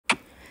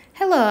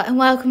Hello and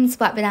welcome to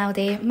Blackburn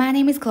Audi. My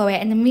name is Chloe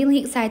and I'm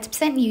really excited to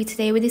present you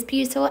today with this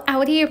beautiful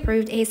Audi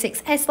Approved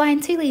A6 S-Line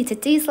 2-litre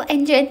diesel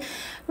engine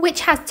which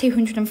has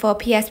 204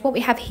 PS, what we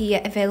have here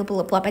available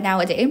at Blackburn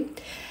Audi.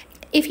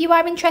 If you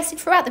are interested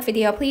throughout the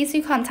video, please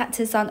do contact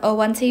us on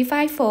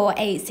 01254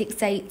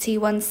 868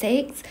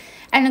 216,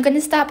 and I'm going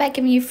to start by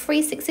giving you a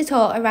 360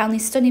 tour around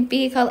this stunning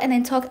vehicle and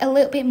then talk a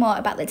little bit more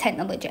about the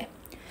technology.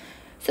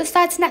 So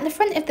starting at the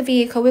front of the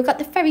vehicle, we've got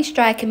the very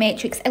striker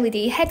matrix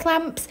LED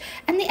headlamps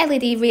and the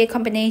LED rear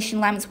combination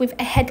lamps with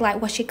a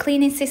headlight washer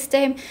cleaning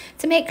system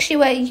to make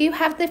sure you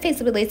have the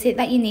visibility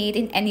that you need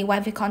in any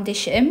weather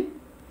condition.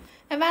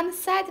 Around the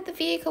side of the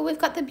vehicle, we've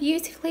got the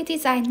beautifully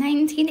designed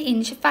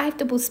 19-inch 5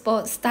 double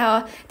sport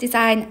style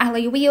design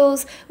alloy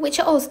wheels, which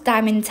are also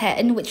diamond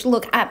tanned, which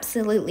look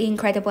absolutely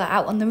incredible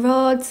out on the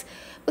roads.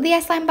 With the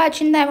S-Line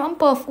badging there on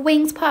both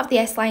wings, part of the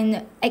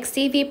S-Line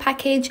exterior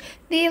package,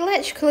 the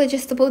electrical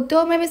adjustable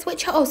door mirrors,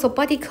 which are also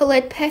body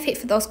coloured, perfect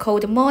for those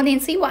colder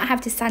mornings, so you won't have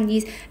to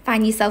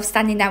find yourself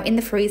standing out in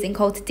the freezing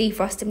cold to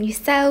defrost them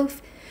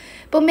yourself.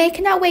 But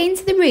making our way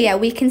into the rear,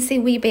 we can see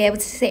we'll be able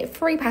to sit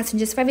 3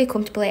 passengers very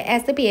comfortably,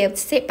 as they'll be able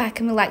to sit back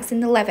and relax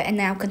in the leather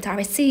and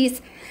Alcantara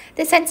seats,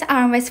 the centre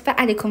armrest for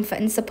added comfort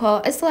and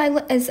support, as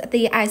well as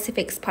the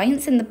ISOFIX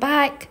points in the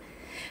back,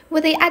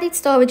 with the added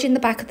storage in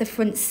the back of the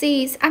front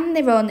seats and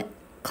their own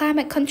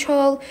climate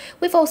control,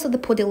 with also the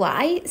puddle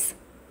lights.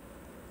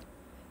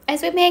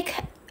 As we make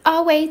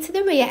our way to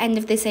the rear end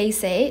of this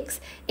A6,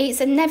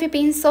 it's never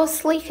been so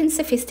sleek and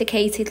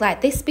sophisticated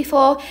like this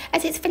before,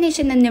 as it's finished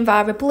in the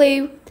Navarra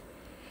Blue.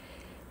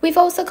 We've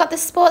also got the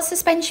sports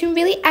suspension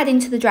really adding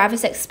to the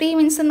driver's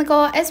experience on the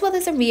go, as well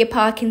as the rear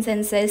parking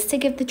sensors to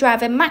give the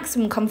driver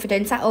maximum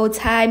confidence at all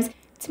times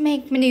to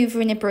make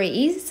manoeuvring a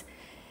breeze.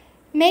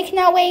 Making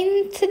our way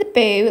into the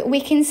boot,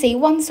 we can see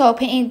once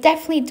open, it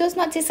definitely does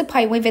not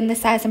disappoint within the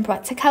size and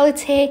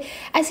practicality,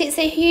 as it's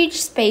a huge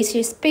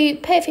spacious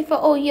boot, perfect for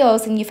all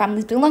yours and your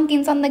family's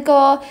belongings on the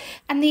go,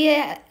 and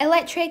the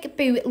electric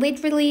boot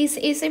lid release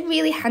is a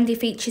really handy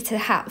feature to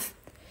have.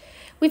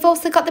 We've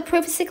also got the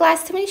privacy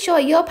glass to ensure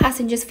your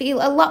passengers feel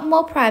a lot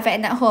more private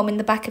and at home in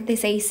the back of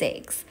this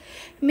A6.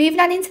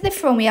 Moving on into the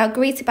front, we are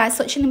greeted by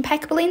such an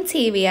impeccable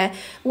interior,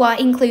 what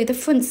include the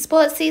front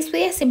sports seats with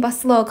the S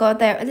embossed logo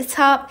there at the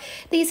top.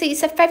 These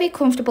seats are very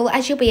comfortable,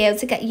 as you'll be able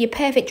to get your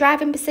perfect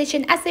driving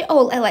position, as they're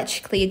all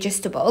electrically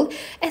adjustable,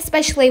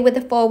 especially with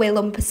the 4-way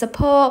lumbar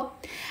support.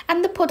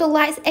 And the puddle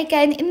lights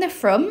again in the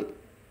front,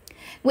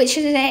 which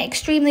is an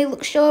extremely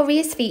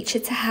luxurious feature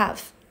to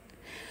have.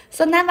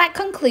 So now that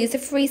concludes the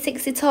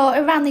 360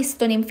 tour around this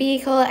stunning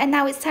vehicle, and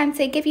now it's time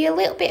to give you a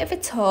little bit of a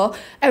tour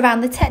around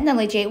the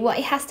technology, what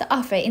it has to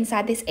offer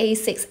inside this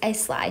A6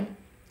 S-Line.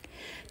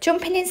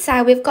 Jumping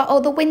inside, we've got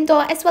all the window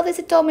as well as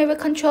the door mirror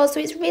control, so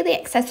it's really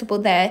accessible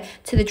there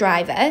to the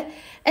driver,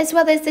 as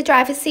well as the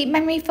driver's seat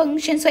memory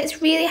function, so it's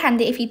really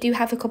handy if you do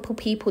have a couple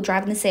people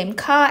driving the same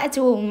car, as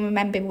you will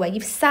remember where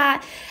you've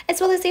sat,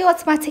 as well as the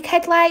automatic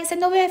headlights,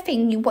 another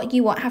thing what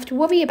you won't have to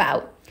worry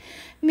about.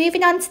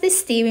 Moving on to the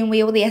steering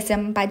wheel, the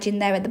SM badging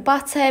there at the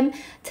bottom.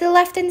 To the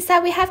left hand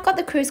side, we have got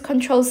the cruise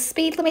control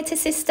speed limiter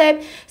system,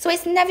 so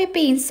it's never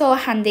been so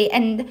handy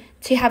and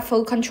to have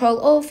full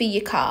control over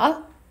your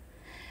car.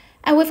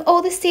 And with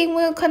all the steering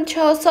wheel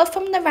controls, so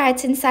from the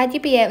right hand side,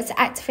 you'll be able to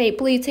activate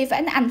Bluetooth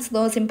and answer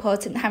those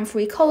important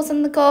hand-free calls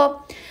on the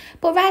go.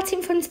 But right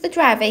in front of the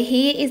driver,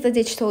 here is the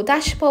digital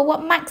dashboard,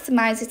 what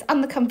maximises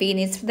on the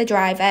convenience for the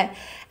driver,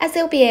 as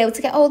they'll be able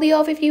to get all the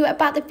overview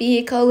about the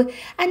vehicle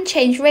and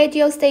change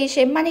radio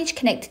station, manage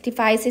connected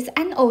devices,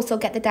 and also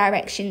get the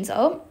directions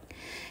up.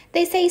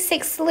 This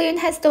A6 Saloon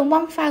has done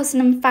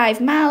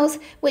 1,005 miles,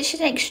 which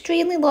is an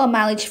extremely low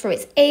mileage for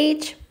its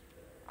age.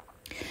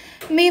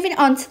 Moving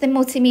on to the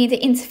multimedia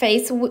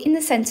interface in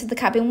the centre of the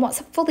cabin,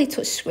 what's a fully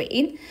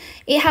touchscreen.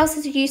 It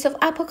houses the use of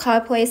Apple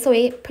CarPlay, so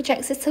it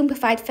projects a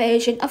simplified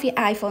version of your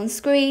iPhone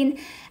screen,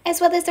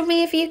 as well as the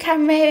rear view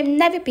camera,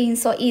 never been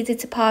so easy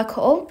to park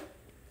up.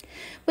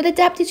 With a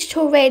DAB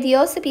digital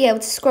radio to be able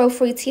to scroll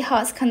through to your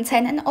heart's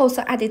content, and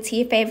also added to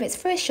your favourites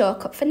for a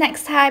shortcut for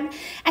next time,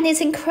 and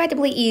it's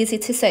incredibly easy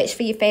to search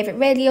for your favourite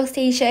radio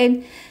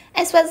station,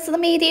 as well as the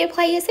media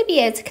players to be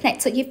able to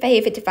connect up your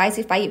favourite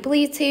devices via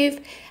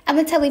Bluetooth, and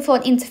the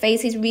telephone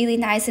interface is really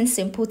nice and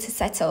simple to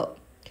set up.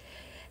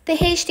 The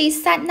HD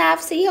sat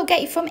nav, so you'll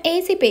get you from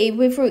A to B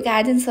with route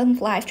guidance and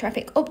live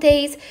traffic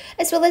updates,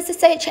 as well as the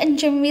search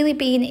engine really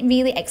being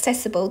really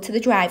accessible to the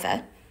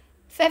driver.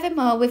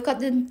 Furthermore, we've got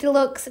the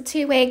deluxe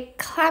 2-way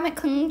climate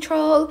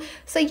control,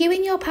 so you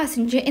and your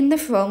passenger in the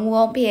front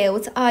won't be able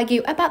to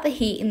argue about the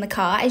heat in the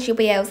car, as you'll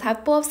be able to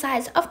have both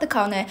sides of the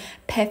corner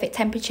perfect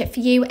temperature for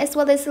you, as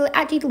well as the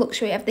added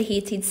luxury of the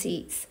heated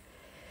seats.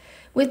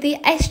 With the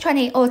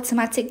S-Tronic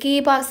automatic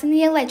gearbox and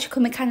the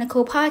electrical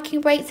mechanical parking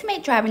brake to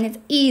make driving as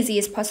easy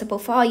as possible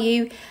for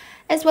you,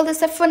 as well as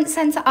the front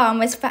centre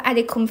armrest for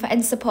added comfort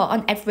and support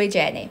on every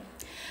journey.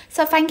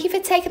 So thank you for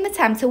taking the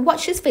time to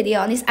watch this video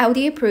on this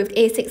Audi Approved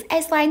A6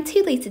 S-Line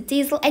 2-litre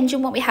diesel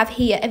engine, what we have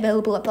here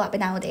available at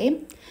Blackburn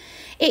Audi.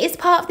 It is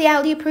part of the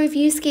Audi Approved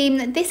U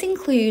scheme. This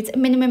includes a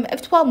minimum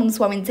of 12 months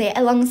warranty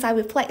alongside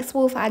with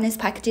flexible finance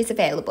packages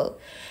available.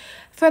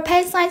 For a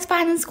personalised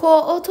finance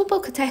quote or to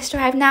book a test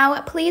drive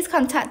now, please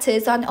contact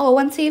us on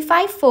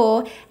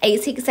 01254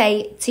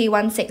 868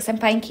 216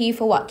 and thank you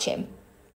for watching.